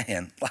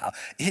understand? Wow,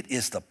 it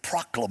is the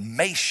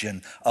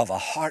proclamation of a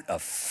heart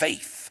of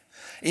faith.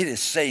 It is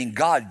saying,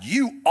 God,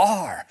 you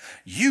are,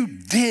 you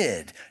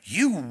did,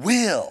 you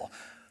will.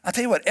 I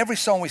tell you what, every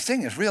song we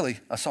sing is really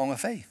a song of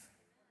faith.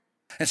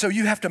 And so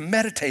you have to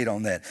meditate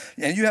on that,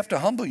 and you have to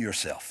humble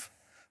yourself,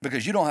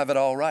 because you don't have it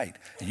all right,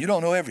 and you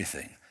don't know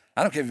everything.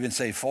 I don't care if you've been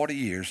saved 40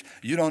 years.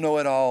 You don't know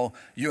it all.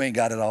 You ain't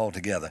got it all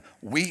together.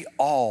 We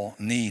all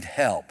need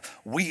help.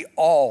 We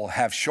all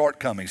have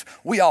shortcomings.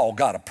 We all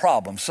got a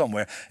problem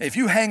somewhere. If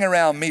you hang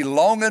around me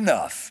long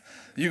enough,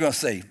 you're going to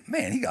say,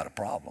 man, he got a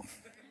problem.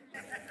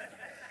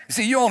 You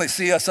see, you only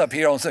see us up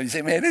here on Sunday. You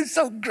say, man, he's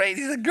so great.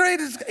 He's the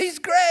greatest. He's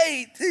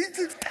great.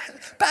 He's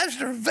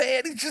Pastor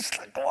Van. He's just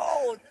like,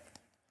 whoa.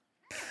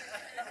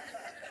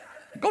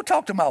 Go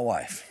talk to my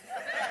wife.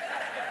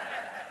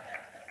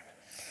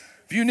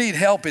 If you need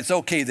help, it's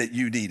okay that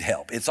you need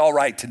help. It's all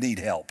right to need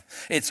help.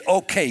 It's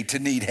okay to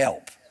need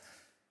help.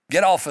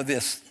 Get off of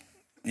this,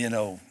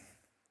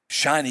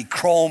 shiny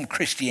chrome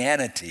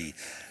Christianity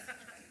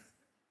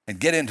and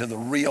get into the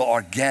real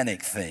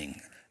organic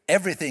thing.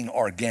 Everything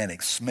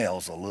organic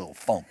smells a little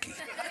funky.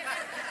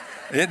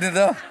 Isn't it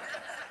though?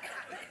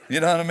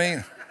 You know what I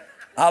mean?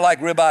 I like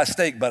ribeye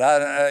steak, but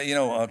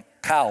a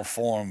cow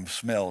form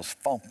smells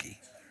funky.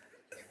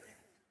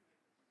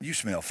 You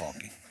smell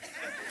funky.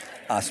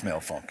 I smell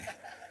funky.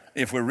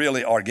 If we're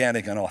really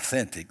organic and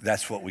authentic,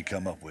 that's what we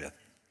come up with.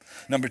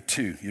 Number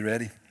 2, you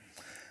ready?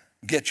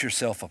 Get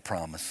yourself a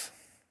promise.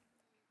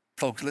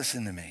 Folks,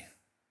 listen to me.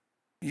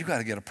 You got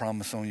to get a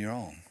promise on your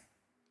own.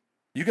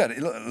 You got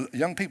to,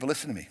 young people,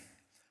 listen to me.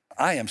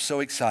 I am so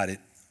excited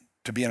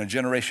to be in a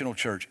generational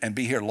church and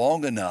be here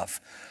long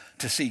enough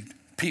to see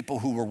people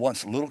who were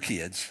once little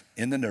kids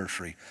in the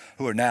nursery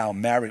who are now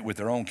married with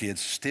their own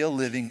kids still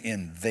living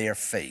in their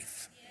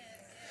faith.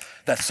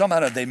 That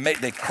somehow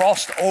they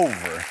crossed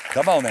over.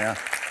 Come on now.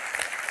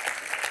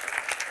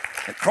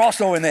 They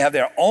crossed over and they have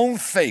their own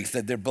faith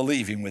that they're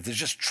believing with. It's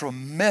just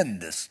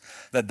tremendous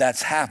that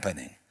that's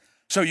happening.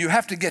 So you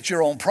have to get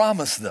your own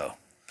promise though.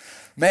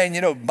 Man,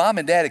 you know, mom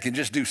and daddy can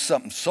just do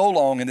something so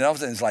long and then all of a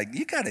sudden it's like,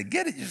 you got to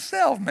get it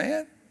yourself,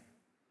 man.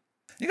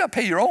 You got to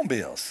pay your own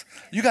bills.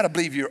 You got to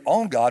believe your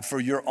own God for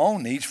your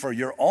own needs, for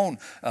your own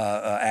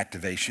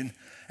activation.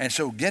 And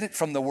so get it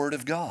from the Word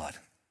of God.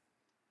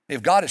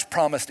 If God has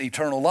promised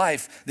eternal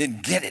life, then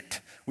get it.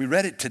 We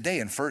read it today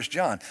in 1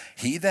 John.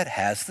 He that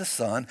has the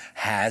Son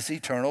has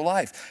eternal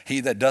life. He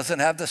that doesn't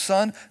have the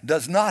Son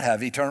does not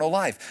have eternal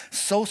life.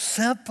 So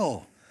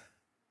simple.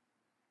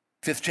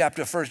 5th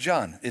chapter of 1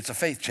 John. It's a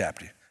faith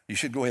chapter. You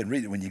should go ahead and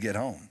read it when you get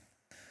home.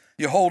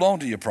 You hold on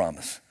to your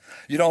promise.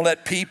 You don't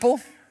let people,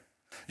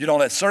 you don't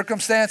let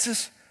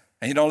circumstances,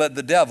 and you don't let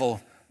the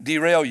devil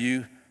derail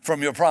you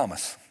from your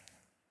promise.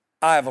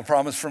 I have a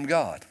promise from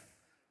God.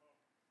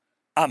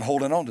 I'm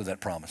holding on to that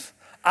promise.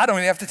 I don't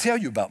even have to tell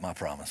you about my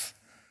promise.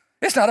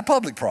 It's not a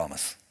public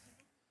promise.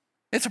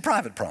 It's a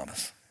private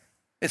promise.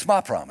 It's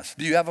my promise.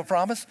 Do you have a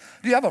promise?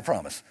 Do you have a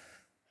promise?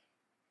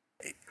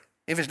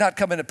 If it's not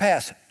coming to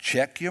pass,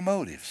 check your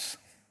motives.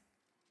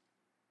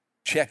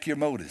 Check your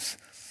motives.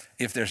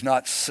 If there's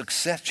not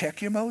success,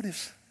 check your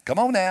motives. Come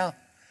on now,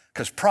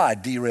 because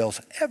pride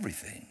derails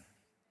everything.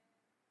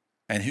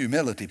 And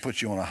humility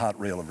puts you on a hot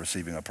rail of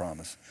receiving a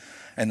promise.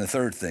 And the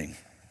third thing,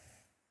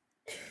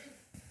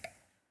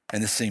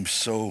 and this seems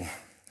so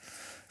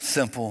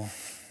simple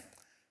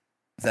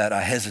that I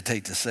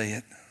hesitate to say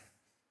it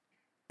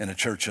in a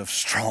church of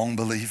strong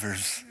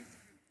believers,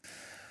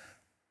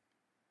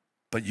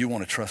 but you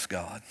want to trust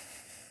God.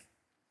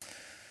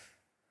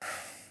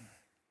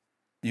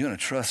 You're going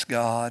to trust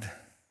God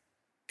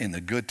in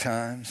the good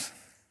times,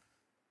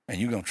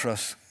 and you're going to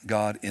trust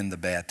God in the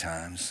bad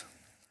times,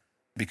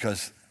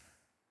 because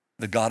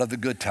the God of the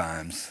good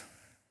times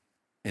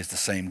is the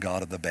same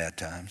God of the bad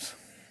times.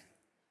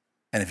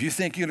 And if you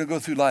think you're going to go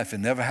through life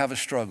and never have a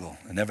struggle,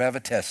 and never have a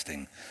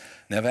testing,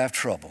 never have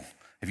trouble,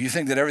 if you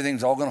think that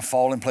everything's all going to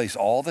fall in place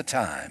all the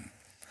time,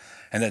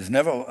 and that it's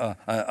never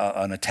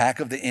an attack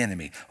of the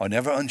enemy, or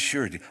never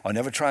unsurety, or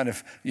never trying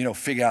to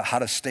figure out how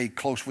to stay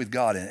close with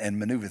God and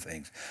maneuver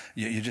things,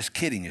 you're just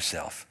kidding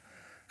yourself.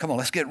 Come on,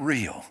 let's get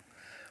real.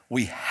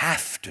 We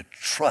have to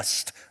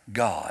trust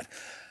God.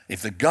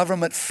 If the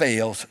government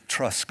fails,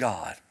 trust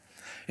God.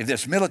 If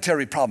there's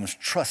military problems,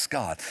 trust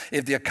God.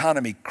 If the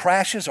economy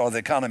crashes or the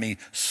economy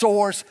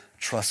soars,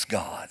 trust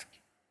God.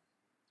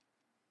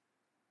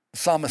 The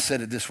psalmist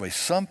said it this way: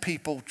 some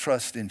people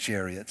trust in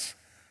chariots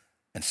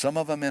and some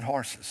of them in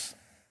horses,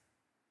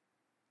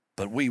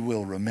 but we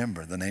will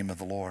remember the name of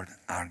the Lord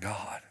our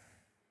God.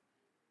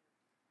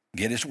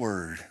 Get his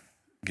word,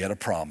 get a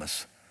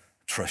promise,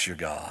 trust your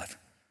God.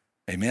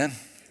 Amen?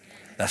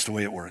 That's the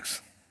way it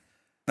works.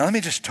 Now let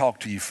me just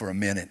talk to you for a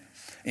minute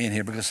in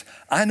here, because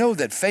I know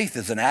that faith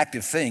is an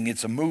active thing.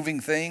 It's a moving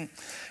thing.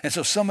 And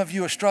so some of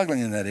you are struggling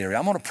in that area.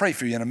 I'm going to pray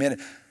for you in a minute.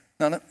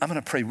 No, I'm going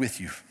to pray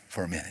with you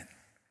for a minute.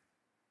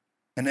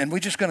 And we're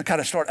just going to kind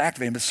of start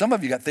activating. But some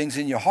of you got things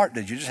in your heart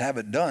that you just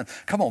haven't done.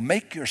 Come on,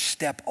 make your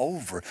step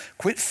over.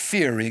 Quit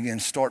fearing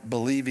and start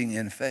believing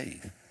in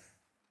faith.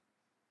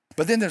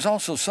 But then there's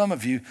also some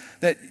of you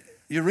that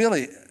you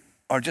really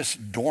are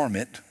just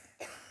dormant,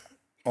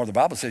 or the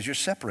Bible says you're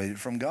separated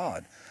from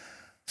God,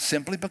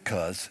 simply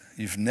because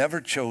you've never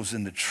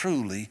chosen to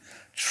truly,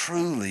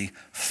 truly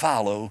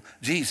follow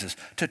Jesus,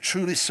 to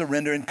truly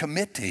surrender and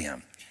commit to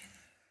him.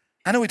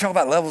 I know we talk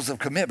about levels of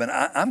commitment.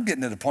 I'm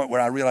getting to the point where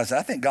I realize that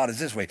I think God is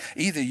this way.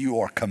 Either you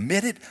are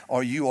committed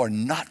or you are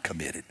not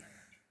committed.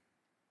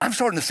 I'm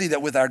starting to see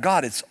that with our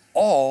God, it's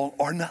all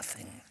or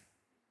nothing.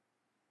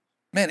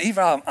 Man,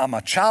 either I'm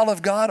a child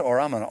of God or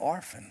I'm an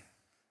orphan.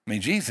 I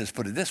mean, Jesus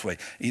put it this way: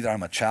 either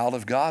I'm a child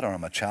of God or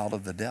I'm a child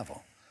of the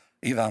devil.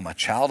 Either I'm a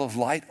child of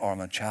light or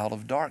I'm a child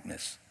of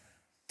darkness.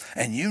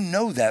 And you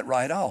know that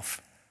right off.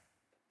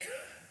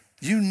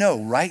 You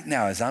know right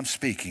now as I'm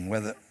speaking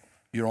whether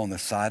you're on the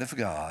side of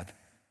God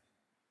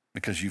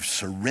because you've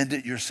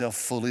surrendered yourself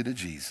fully to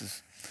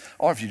Jesus,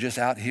 or if you're just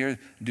out here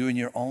doing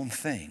your own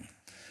thing.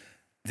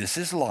 This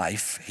is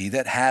life. He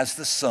that has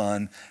the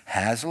Son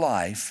has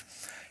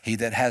life. He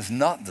that has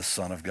not the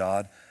Son of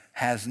God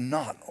has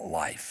not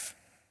life.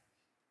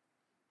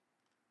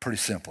 Pretty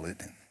simple,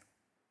 isn't it?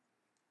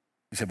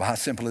 You say, well, how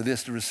simple it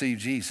is to receive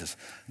Jesus.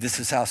 This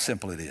is how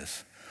simple it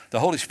is. The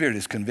Holy Spirit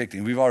is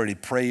convicting. We've already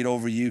prayed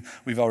over you.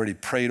 We've already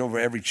prayed over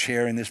every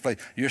chair in this place.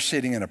 You're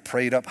sitting in a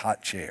prayed up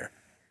hot chair.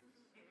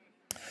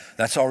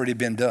 That's already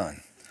been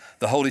done.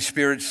 The Holy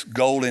Spirit's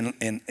goal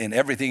in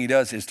everything he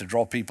does is to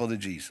draw people to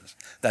Jesus.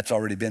 That's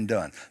already been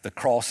done. The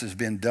cross has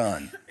been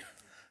done.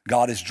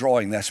 God is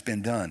drawing, that's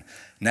been done.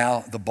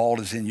 Now the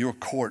ball is in your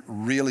court,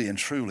 really and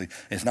truly.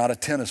 It's not a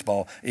tennis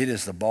ball, it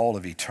is the ball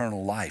of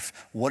eternal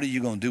life. What are you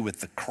going to do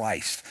with the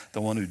Christ, the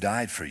one who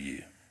died for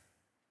you?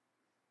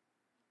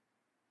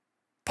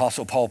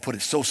 Apostle Paul put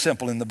it so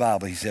simple in the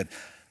Bible. He said,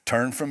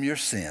 turn from your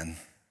sin,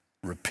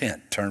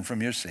 repent, turn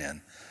from your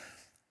sin,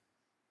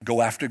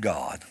 go after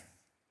God,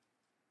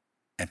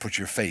 and put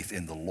your faith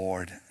in the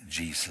Lord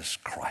Jesus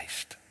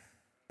Christ.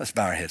 Let's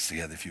bow our heads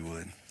together if you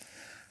would.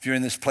 If you're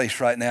in this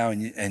place right now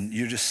and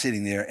you're just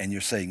sitting there and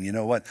you're saying, you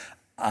know what,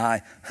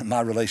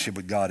 my relationship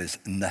with God is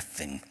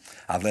nothing.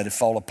 I've let it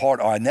fall apart,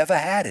 or I never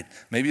had it.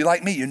 Maybe you're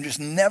like me, you just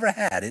never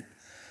had it.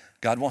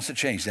 God wants to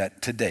change that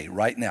today,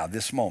 right now,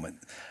 this moment.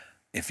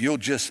 If you'll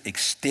just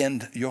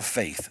extend your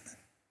faith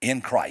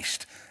in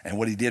Christ and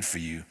what he did for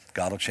you,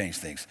 God will change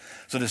things.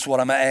 So this is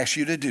what I'm going to ask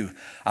you to do.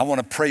 I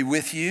want to pray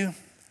with you,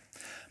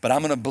 but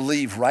I'm going to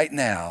believe right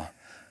now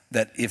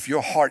that if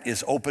your heart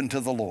is open to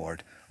the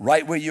Lord,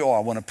 right where you are,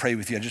 I want to pray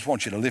with you. I just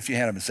want you to lift your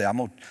hand up and say, I'm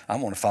going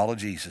to follow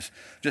Jesus.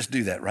 Just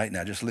do that right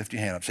now. Just lift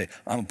your hand up. Say,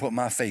 I'm going to put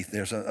my faith.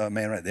 There's a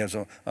man right there.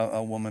 There's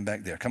a woman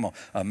back there. Come on,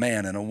 a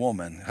man and a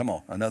woman. Come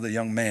on, another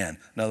young man,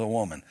 another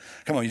woman.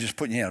 Come on, you just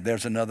put your hand up.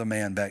 There's another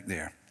man back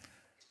there.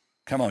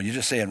 Come on, you're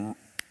just saying,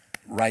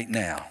 right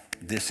now,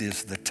 this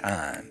is the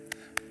time.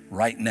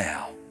 Right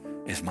now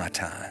is my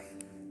time.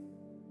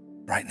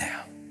 Right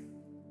now.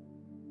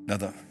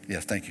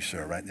 Yes, thank you,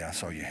 sir. Right there, I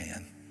saw your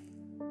hand.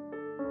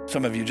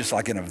 Some of you just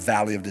like in a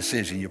valley of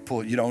decision. You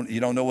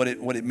don't know what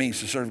it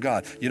means to serve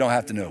God. You don't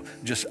have to know.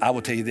 I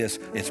will tell you this,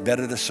 it's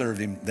better to serve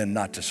him than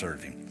not to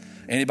serve him.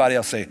 Anybody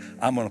else say,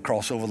 I'm going to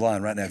cross over the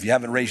line right now. If you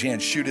haven't raised your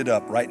hand, shoot it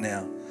up right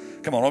now.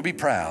 Come on, don't be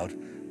proud.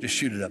 Just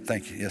shoot it up.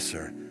 Thank you. Yes,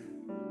 sir.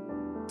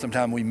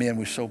 Sometimes we men,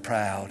 we're so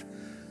proud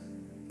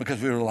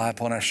because we rely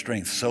upon our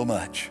strength so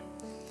much.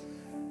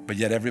 But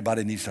yet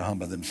everybody needs to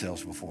humble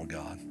themselves before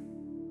God.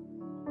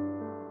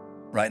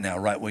 Right now,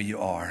 right where you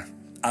are,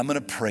 I'm going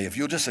to pray. If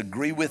you'll just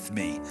agree with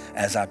me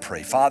as I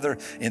pray. Father,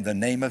 in the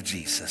name of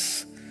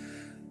Jesus,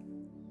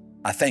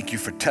 I thank you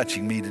for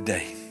touching me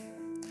today.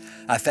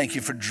 I thank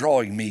you for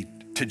drawing me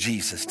to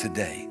Jesus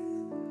today.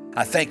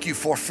 I thank you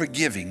for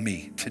forgiving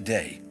me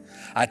today.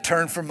 I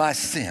turn from my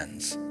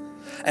sins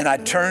and I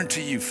turn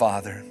to you,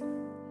 Father.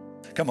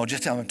 Come on,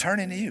 just tell me, I'm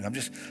turning to you. I'm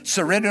just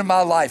surrendering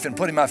my life and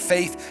putting my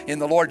faith in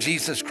the Lord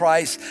Jesus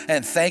Christ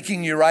and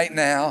thanking you right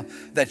now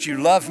that you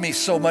love me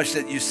so much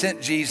that you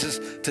sent Jesus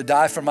to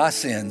die for my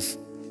sins.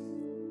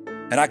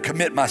 And I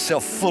commit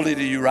myself fully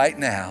to you right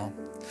now.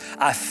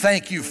 I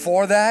thank you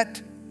for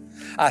that.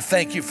 I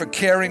thank you for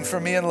caring for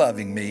me and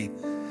loving me.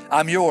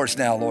 I'm yours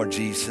now, Lord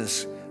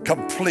Jesus,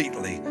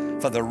 completely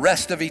for the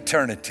rest of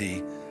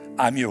eternity.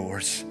 I'm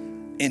yours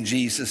in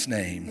Jesus'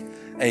 name.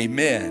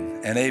 Amen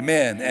and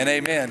amen and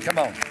amen. Come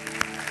on.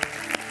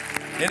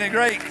 Isn't it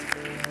great?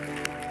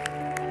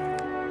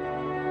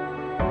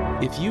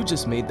 If you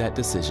just made that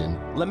decision,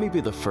 let me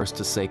be the first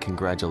to say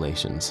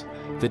congratulations.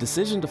 The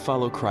decision to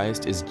follow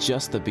Christ is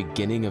just the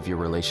beginning of your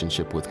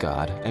relationship with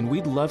God, and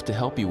we'd love to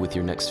help you with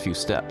your next few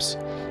steps.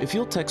 If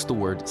you'll text the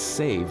word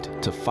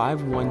SAVED to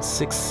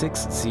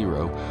 51660,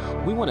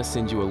 we want to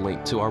send you a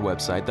link to our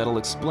website that'll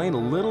explain a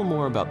little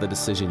more about the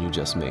decision you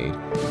just made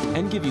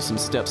and give you some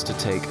steps to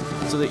take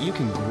so that you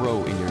can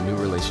grow in your new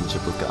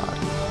relationship with God.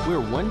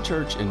 We're one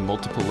church in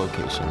multiple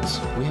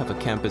locations. We have a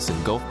campus in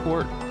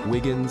Gulfport,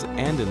 Wiggins,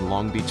 and in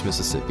Long Beach,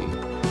 Mississippi.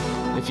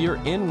 If you're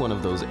in one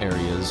of those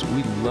areas,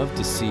 we'd love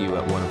to see you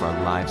at one of our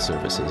live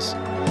services.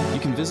 You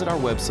can visit our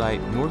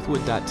website,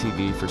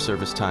 northwood.tv, for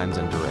service times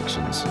and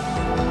directions.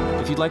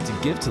 If you'd like to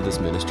give to this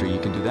ministry, you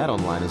can do that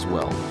online as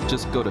well.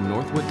 Just go to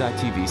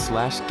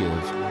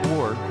northwood.tv/give,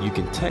 or you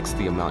can text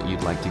the amount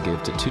you'd like to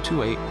give to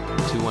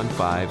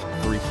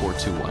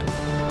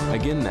 228-215-3421.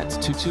 Again, that's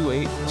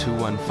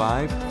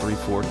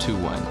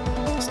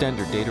 228-215-3421.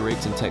 Standard data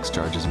rates and text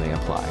charges may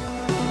apply.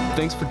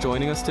 Thanks for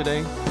joining us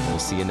today. We'll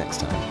see you next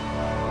time.